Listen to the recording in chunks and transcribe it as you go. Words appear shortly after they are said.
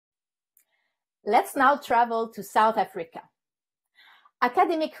Let's now travel to South Africa.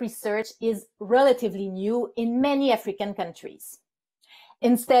 Academic research is relatively new in many African countries.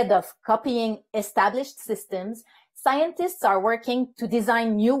 Instead of copying established systems, scientists are working to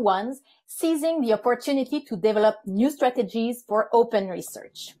design new ones, seizing the opportunity to develop new strategies for open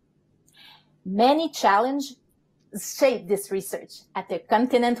research. Many challenges shape this research at a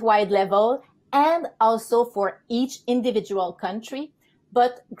continent-wide level and also for each individual country,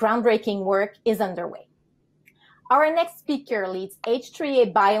 but groundbreaking work is underway. Our next speaker leads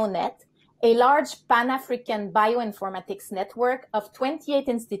H3A BioNet, a large Pan African Bioinformatics Network of 28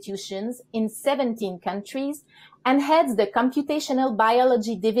 institutions in 17 countries, and heads the Computational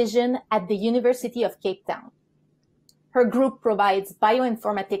Biology Division at the University of Cape Town. Her group provides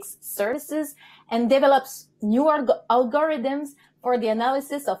bioinformatics services and develops new algorithms for the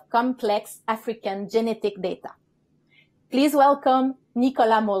analysis of complex African genetic data. Please welcome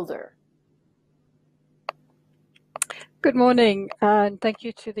Nicola Mulder. Good morning, and thank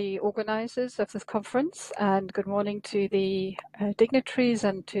you to the organizers of this conference, and good morning to the dignitaries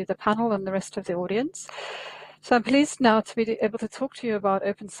and to the panel and the rest of the audience. So I'm pleased now to be able to talk to you about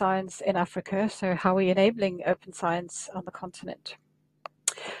open science in Africa, so how we're enabling open science on the continent.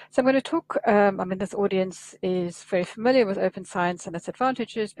 So I'm going to talk, this audience is very familiar with open science and its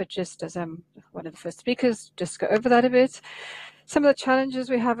advantages, but just as I'm one of the first speakers, just go over that a bit. Some of the challenges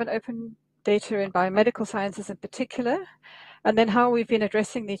we have in open data in biomedical sciences in particular, and then how we've been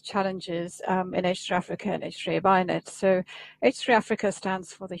addressing these challenges in H3 Africa and H3A BioNet. So H3 Africa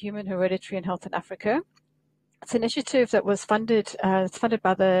stands for the Human Heredity and Health in Africa. It's an initiative that was funded, it's funded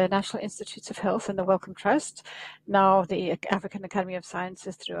by the National Institutes of Health and the Wellcome Trust, now the African Academy of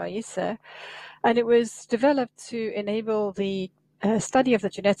Sciences through AISA. And it was developed to enable the study of the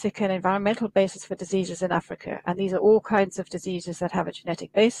genetic and environmental basis for diseases in Africa. And these are all kinds of diseases that have a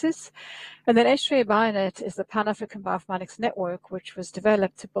genetic basis. And then H3A BioNet is the Pan African Bioinformatics Network, which was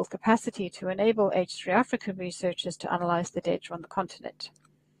developed to build capacity to enable H3 African researchers to analyze the data on the continent.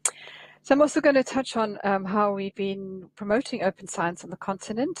 So I'm also going to touch on how we've been promoting open science on the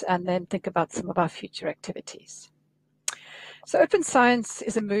continent, and then think about some of our future activities. So open science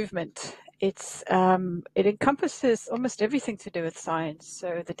is a movement. It encompasses almost everything to do with science.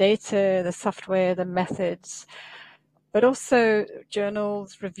 So the data, the software, the methods, but also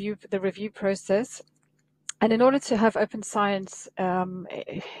journals, the review process. And in order to have open science,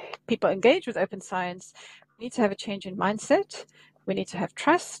 people engage with open science, we need to have a change in mindset. We need to have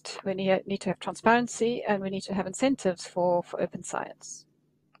trust, we need to have transparency, and we need to have incentives for open science.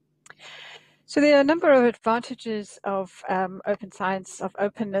 So there are a number of advantages of open science, of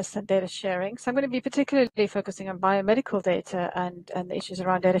openness and data sharing. So I'm going to be particularly focusing on biomedical data and the issues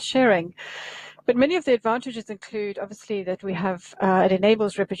around data sharing. But many of the advantages include, obviously, that we have, it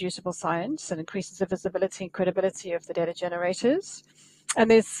enables reproducible science and increases the visibility and credibility of the data generators. And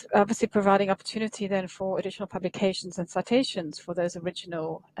there's obviously providing opportunity then for additional publications and citations for those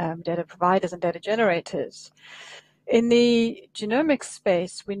original data providers and data generators. In the genomics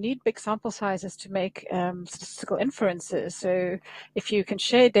space, we need big sample sizes to make statistical inferences. So if you can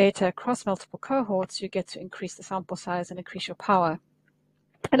share data across multiple cohorts, you get to increase the sample size and increase your power.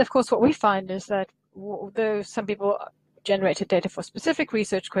 And of course, what we find is that although some people generated data for a specific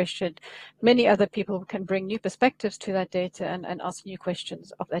research question, many other people can bring new perspectives to that data and ask new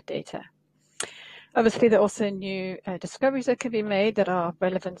questions of that data. Obviously, there are also new discoveries that can be made that are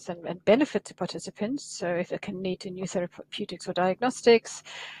relevant and benefit to participants. So if it can lead to new therapeutics or diagnostics,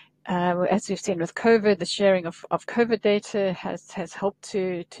 as we've seen with COVID, the sharing of COVID data has helped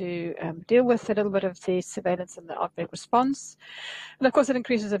to deal with a little bit of the surveillance and the outbreak response. And of course, it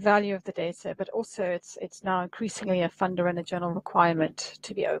increases the value of the data, but also it's now increasingly a funder and a journal requirement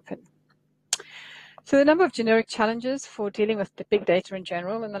to be open. So the number of generic challenges for dealing with the big data in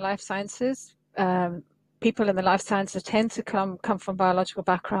general in the life sciences. People in the life sciences tend to come from biological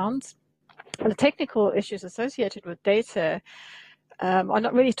backgrounds. And the technical issues associated with data are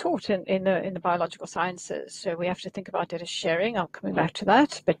not really taught in the biological sciences. So we have to think about data sharing. I'm coming back to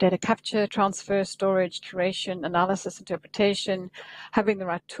that. But data capture, transfer, storage, curation, analysis, interpretation, having the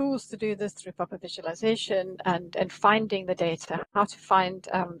right tools to do this through proper visualization, and finding the data, how to find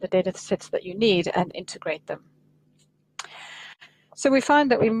the data sets that you need and integrate them. So we find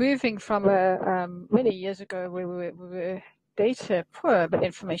that we're moving from many years ago where we were data poor but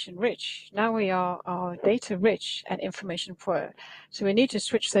information rich. Now we are data rich and information poor. So we need to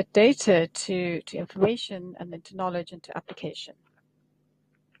switch that data to information, and then to knowledge and to application.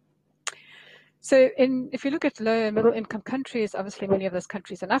 So if you look at low and middle income countries, obviously many of those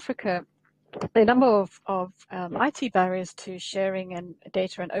countries in Africa, the number of IT barriers to sharing and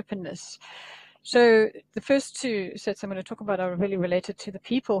data and openness. So the first two sets I'm going to talk about are really related to the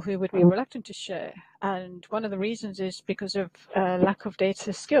people who would be reluctant to share. And one of the reasons is because of lack of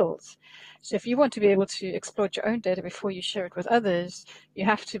data skills. So if you want to be able to exploit your own data before you share it with others, you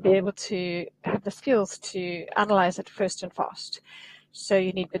have to be able to have the skills to analyze it first and fast. So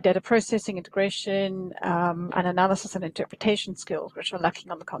you need the data processing, integration, and analysis and interpretation skills, which are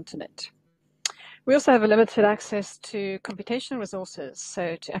lacking on the continent. We also have a limited access to computational resources,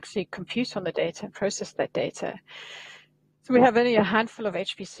 so to actually compute on the data and process that data. So we have only a handful of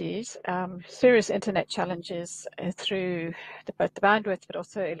HPCs, serious internet challenges through both the bandwidth, but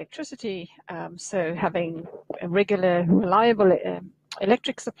also electricity. So having a regular, reliable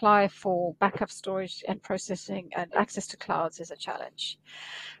electric supply for backup storage and processing and access to clouds is a challenge.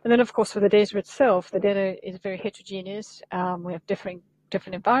 And then, of course, for the data itself, the data is very heterogeneous. We have different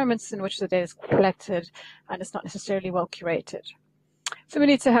environments in which the data is collected, and it's not necessarily well curated. So we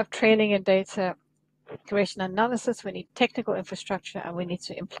need to have training in data curation and analysis, we need technical infrastructure, and we need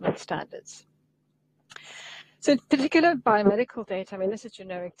to implement standards. So in particular, biomedical data, I mean, this is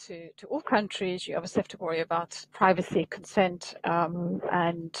generic to all countries. You obviously have to worry about privacy, consent,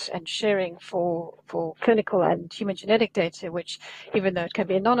 and sharing for clinical and human genetic data, which, even though it can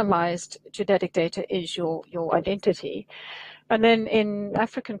be anonymized, genetic data is your identity. And then in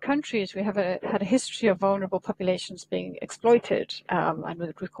African countries, we have had a history of vulnerable populations being exploited, and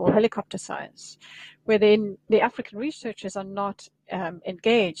what we call helicopter science, where the African researchers are not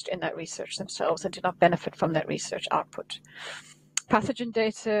engaged in that research themselves and do not benefit from that research output. Pathogen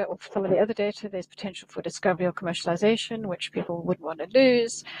data, or some of the other data, there's potential for discovery or commercialization, which people wouldn't want to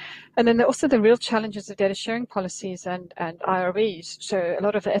lose. And then there are also the real challenges of data sharing policies and IRBs. So a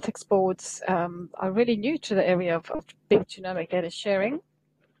lot of the ethics boards are really new to the area of big genomic data sharing.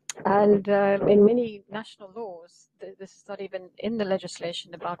 And in many national laws, this is not even in the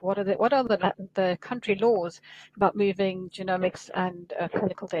legislation about what are the country laws about moving genomics and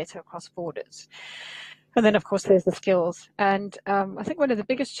clinical data across borders. And then, of course, there's the skills. And I think one of the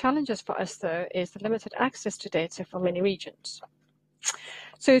biggest challenges for us, though, is the limited access to data for many regions.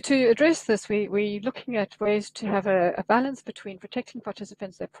 So to address this, we're looking at ways to have a balance between protecting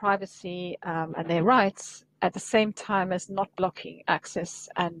participants, their privacy, and their rights, at the same time as not blocking access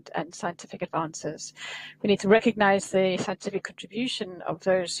and scientific advances. We need to recognize the scientific contribution of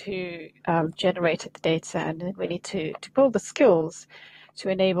those who generated the data, and we need to build the skills to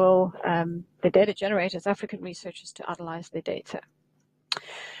enable the data generators, African researchers, to analyze the data.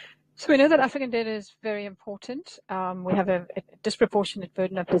 So we know that African data is very important. We have a disproportionate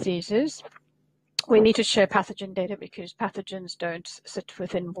burden of diseases. We need to share pathogen data because pathogens don't sit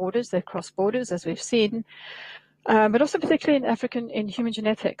within borders, they cross borders, as we've seen. But also particularly in human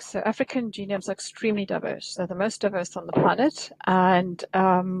genetics. So African genomes are extremely diverse. They're the most diverse on the planet. And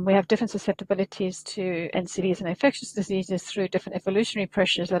we have different susceptibilities to NCDs and infectious diseases through different evolutionary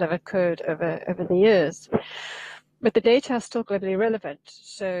pressures that have occurred over the years. But the data are still globally relevant.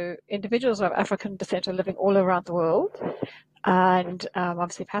 So individuals of African descent are living all around the world. And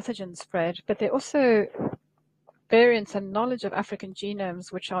obviously pathogens spread. But they're also variants and knowledge of African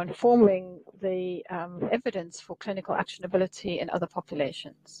genomes, which are informing the evidence for clinical actionability in other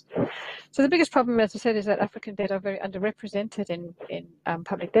populations. So the biggest problem, as I said, is that African data are very underrepresented in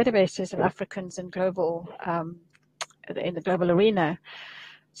public databases and Africans in the global arena.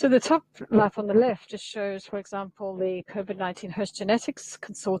 So the top map on the left just shows, for example, the COVID-19 host genetics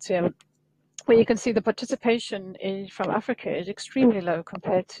consortium, where you can see the participation from Africa is extremely low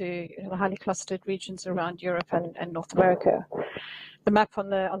compared to the highly clustered regions around Europe and North America. The map on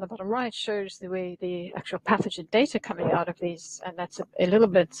the bottom right shows the actual pathogen data coming out of these, and that's a little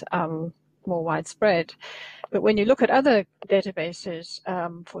bit more widespread. But when you look at other databases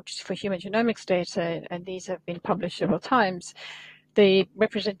for human genomics data, and these have been published several times, the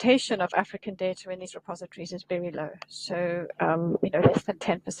representation of African data in these repositories is very low. So, less than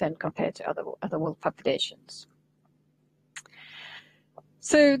 10% compared to other world populations.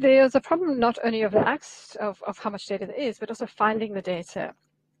 So there's a problem not only of the access of how much data there is, but also finding the data.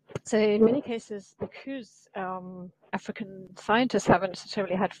 So in many cases, because African scientists haven't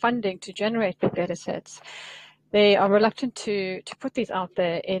necessarily had funding to generate big data sets, they are reluctant to put these out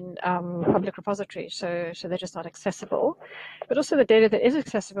there in public repositories, so they're just not accessible. But also the data that is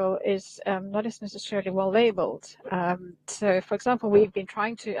accessible is not as necessarily well labeled. So for example, we've been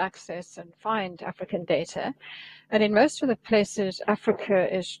trying to access and find African data, and in most of the places,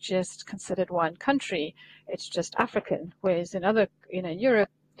 Africa is just considered one country. It's just African, whereas in other, in Europe,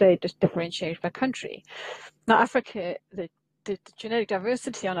 they just differentiate by country. Now Africa, the the genetic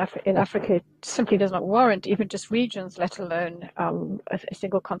diversity in Africa simply does not warrant even just regions, let alone a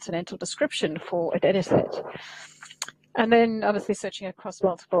single continental description for a data set. And then obviously searching across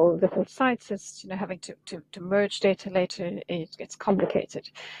multiple different sites is, having to merge data later, it gets complicated.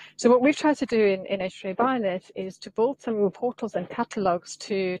 So what we've tried to do in H3 Bionet is to build some portals and catalogs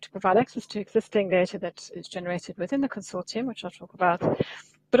to provide access to existing data that is generated within the consortium, which I'll talk about,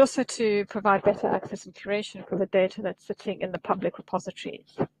 but also to provide better access and curation for the data that's sitting in the public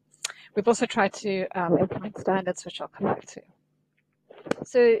repositories. We've also tried to implement standards, which I'll come back to.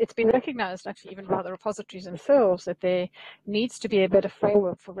 So it's been recognized actually even by the repositories themselves that there needs to be a better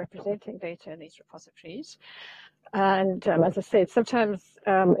framework for representing data in these repositories. And as I said, sometimes,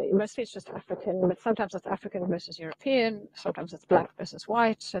 mostly it's just African, but sometimes it's African versus European, sometimes it's black versus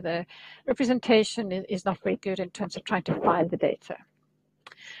white. So the representation is not very good in terms of trying to find the data.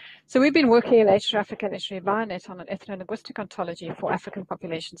 So we've been working in H3 Africa and H3 Bionet on an ethno-linguistic ontology for African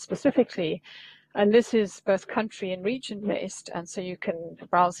populations specifically. And this is both country and region based. And so you can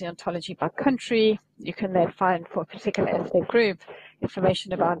browse the ontology by country. You can then find for a particular ethnic group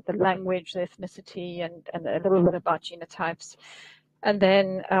information about the language, the ethnicity, and a little bit about genotypes. And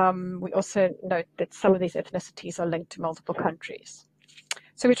then we also note that some of these ethnicities are linked to multiple countries.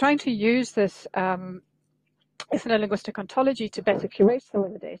 So we're trying to use this ethno-linguistic ontology to better curate some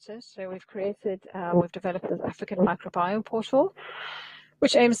of the data. So we've developed this African microbiome portal,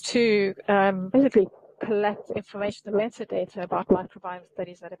 which aims to basically collect information, the metadata about microbiome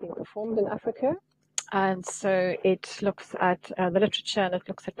studies that have been performed in Africa. And so it looks at the literature and it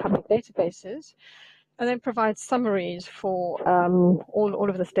looks at public databases, and then provides summaries for all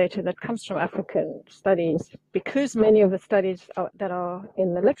of this data that comes from African studies. Because many of the studies that are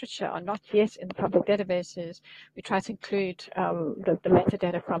in the literature are not yet in the public databases, we try to include the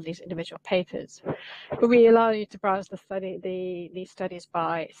metadata from these individual papers. But we allow you to browse these studies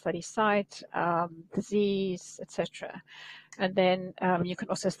by study site, disease, etc. And then you can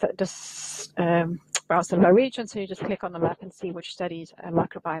also browse them by region, so you just click on the map and see which studies,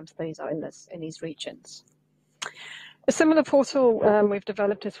 microbiome studies, are in these regions. A similar portal we've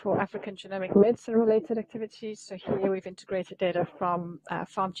developed is for African genomic medicine-related activities. So here we've integrated data from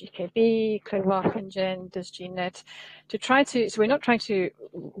PharmGKB, ClinVarkenGen, DisGeneNet, so we're not trying to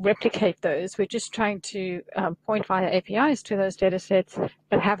replicate those, we're just trying to point via APIs to those data sets,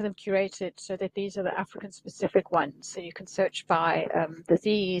 but have them curated so that these are the African-specific ones. So you can search by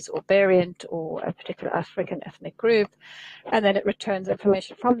disease or variant or a particular African ethnic group, and then it returns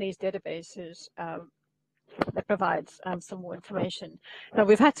information from these databases that provides some more information. Now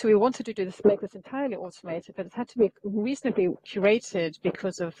we wanted to do this, make this entirely automated, but it's had to be reasonably curated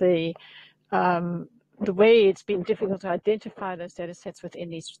because of the way it's been difficult to identify those data sets within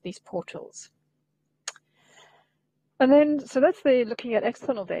these portals. And then, so that's looking at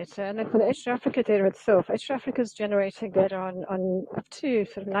external data. And then for the H3 Africa data itself, H3 Africa is generating data on up to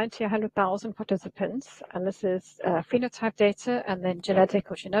sort of 90, 100,000 participants. And this is phenotype data and then genetic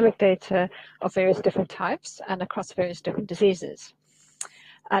or genomic data of various different types and across various different diseases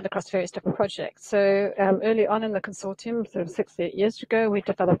and across various different projects. So early on in the consortium, sort of 6 years ago, we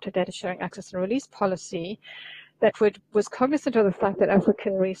developed a data sharing access and release policy that was cognizant of the fact that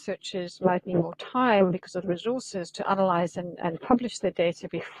African researchers might need more time because of the resources to analyze and publish their data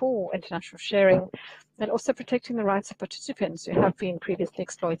before international sharing, and also protecting the rights of participants who have been previously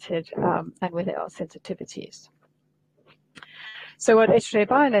exploited and where there are sensitivities. So what H3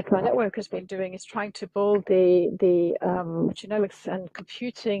 Bionet, my network, has been doing is trying to build the genomics and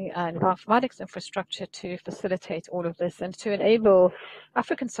computing and bioinformatics infrastructure to facilitate all of this and to enable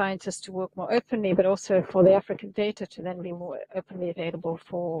African scientists to work more openly, but also for the African data to then be more openly available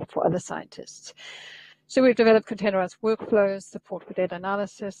for other scientists. So we've developed containerized workflows, support for data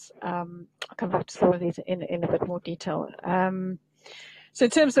analysis. I'll come back to some of these in a bit more detail. So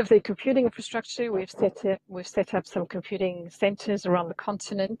in terms of the computing infrastructure, we've set up some computing centers around the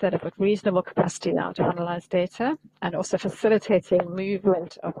continent that have got reasonable capacity now to analyze data and also facilitating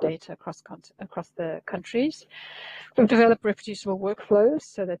movement of data across the countries. We've developed reproducible workflows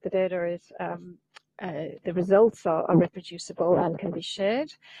so that the data is, the results are reproducible and can be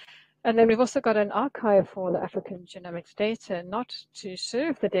shared. And then we've also got an archive for the African genomics data, not to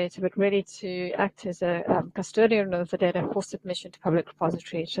serve the data, but really to act as a custodian of the data for submission to public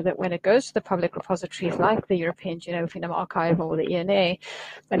repositories, so that when it goes to the public repositories like the European Genome Phenome Archive or the ENA,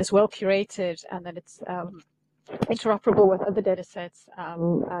 that it's well curated and that it's interoperable with other data sets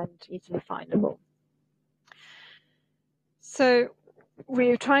and easily findable. So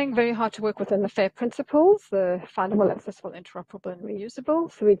we're trying very hard to work within the FAIR principles, the findable, accessible, interoperable, and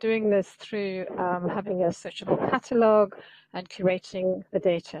reusable. So we're doing this through having a searchable catalog and curating the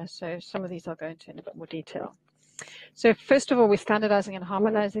data. So some of these I'll go into in a bit more detail. So first of all, we're standardizing and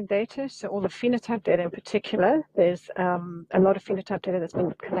harmonizing data. So all the phenotype data in particular, there's a lot of phenotype data that's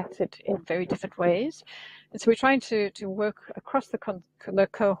been collected in very different ways. And so we're trying to work across the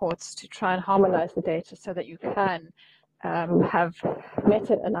cohorts to try and harmonize the data so that you can have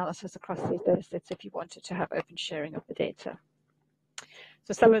meta-analysis across these data sets if you wanted to have open sharing of the data.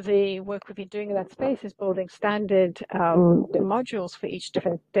 So some of the work we've been doing in that space is building standard modules for each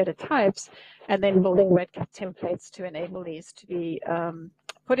different data types, and then building REDCap templates to enable these to be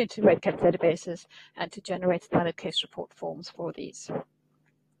put into REDCap databases and to generate standard case report forms for these.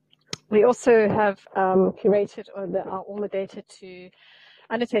 We also have curated all the data to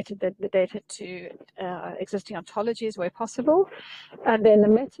annotated the data to existing ontologies where possible. And then the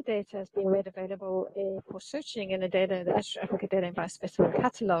metadata has been made available for searching in the Africa Data and Biospecimen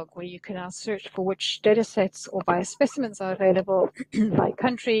Catalog, where you can now search for which data sets or biospecimens are available by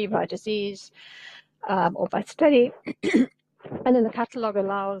country, by disease, or by study. And then the catalog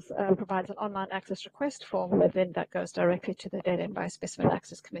provides an online access request form, but then that goes directly to the Data and Biospecimen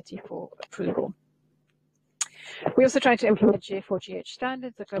Access Committee for approval. We also try to implement GA4GH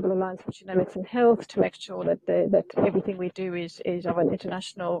standards, the Global Alliance for Genomics and Health, to make sure that everything we do is of an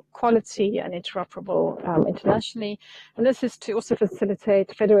international quality and interoperable internationally. And this is to also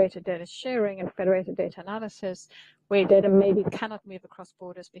facilitate federated data sharing and federated data analysis, where data maybe cannot move across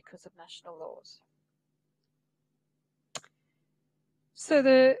borders because of national laws. So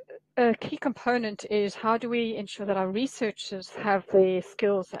the key component is how do we ensure that our researchers have the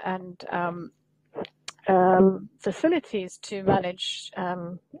skills and facilities to manage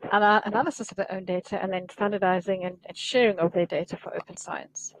analysis of their own data and then standardizing and sharing of their data for open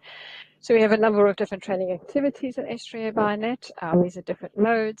science. So we have a number of different training activities at H3A Bionet. These are different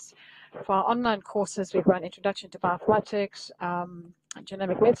modes. For our online courses, we've run Introduction to Bioinformatics,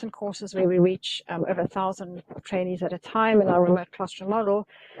 genomic medicine courses where we reach over 1,000 trainees at a time in our remote classroom model.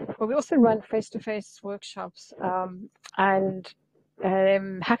 But we also run face-to-face workshops and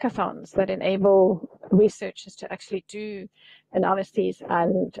hackathons that enable researchers to actually do analyses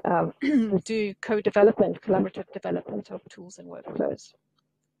and do co-development, collaborative development of tools and workflows.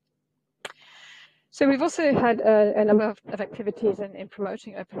 So we've also had a number of activities in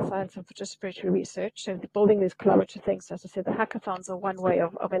promoting open science and participatory research. So building these collaborative things, as I said, the hackathons are one way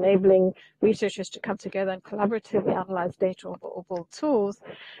of enabling researchers to come together and collaboratively analyze data or build tools.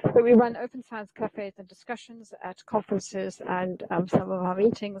 But we run open science cafes and discussions at conferences and some of our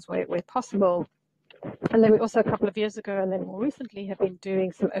meetings where possible. And then we also, a couple of years ago, and then more recently, have been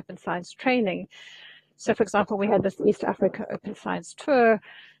doing some open science training. So, for example, we had this East Africa Open Science Tour,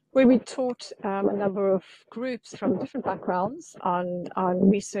 where we taught a number of groups from different backgrounds on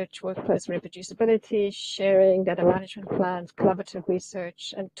research, workflows, reproducibility, sharing, data management plans, collaborative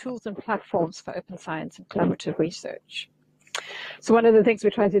research, and tools and platforms for open science and collaborative research. So one of the things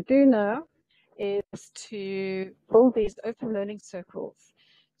we're trying to do now is to build these open learning circles.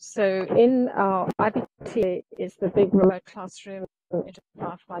 So in our IBT is the big remote classroom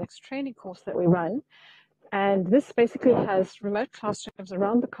bioinformatics training course that we run. And this basically has remote classrooms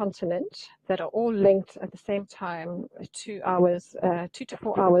around the continent that are all linked at the same time, 2 to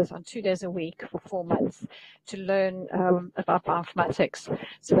 4 hours on 2 days a week for 4 months to learn about bioinformatics.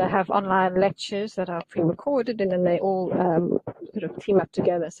 So they have online lectures that are pre-recorded, and then they all sort of team up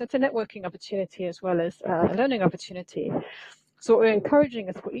together. So it's a networking opportunity as well as a learning opportunity. So what we're encouraging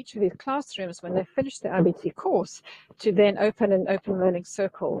is for each of these classrooms, when they finish the IBT course, to then open an open learning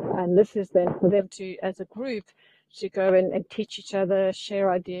circle. And this is then for them to, as a group, to go in and teach each other, share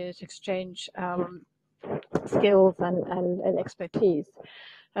ideas, exchange skills and expertise.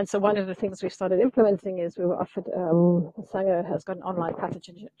 And so one of the things we've started implementing is we were offered, Sanger has got an online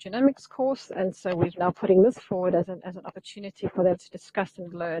pathogenomics course, and so we're now putting this forward as an opportunity for them to discuss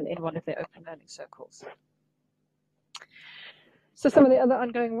and learn in one of their open learning circles. So some of the other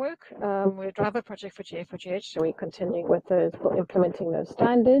ongoing work, we're a driver project for GA4GH, so we're continuing with implementing those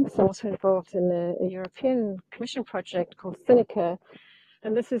standards. I'm also involved in a European Commission project called Sinica,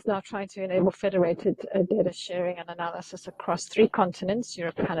 and this is now trying to enable federated data sharing and analysis across 3 continents,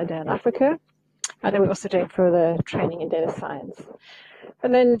 Europe, Canada, and Africa. And then we're also doing further training in data science.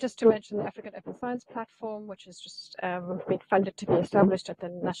 And then just to mention the African Open Science Platform, which has just been funded to be established at the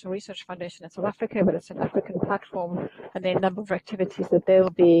National Research Foundation in South Africa, but it's an African platform, and there are a number of activities that they'll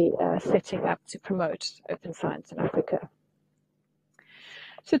be setting up to promote open science in Africa.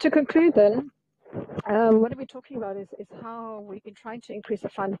 So to conclude then, what we're talking about is how we've been trying to increase the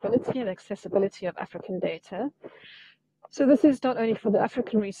findability and accessibility of African data. So this is not only for the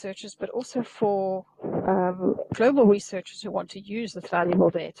African researchers, but also for global researchers who want to use this valuable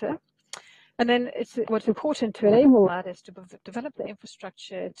data. And then what's important to enable that is to develop the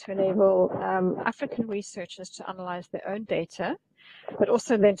infrastructure to enable African researchers to analyze their own data, but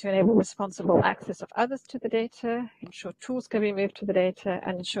also then to enable responsible access of others to the data, ensure tools can be moved to the data,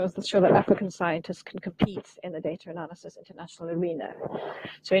 and ensure that African scientists can compete in the data analysis international arena.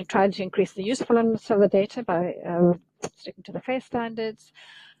 So in trying to increase the usefulness of the data by sticking to the FAIR standards,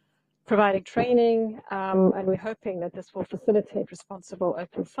 providing training, and we're hoping that this will facilitate responsible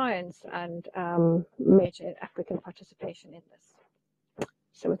open science and major African participation in this.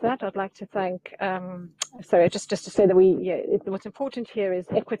 So with that, I'd like to thank, just to say that what's important here is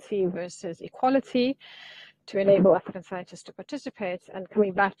equity versus equality to enable African scientists to participate, and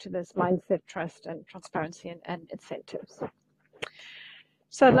coming back to this mindset, trust, and transparency and incentives.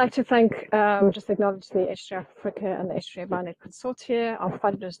 So I'd like to thank, just acknowledge the H3 Africa and the H3 Bionet Consortia, our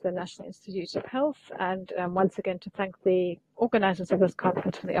funders, the National Institutes of Health, and once again to thank the organizers of this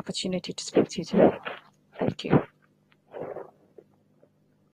conference for the opportunity to speak to you today. Thank you.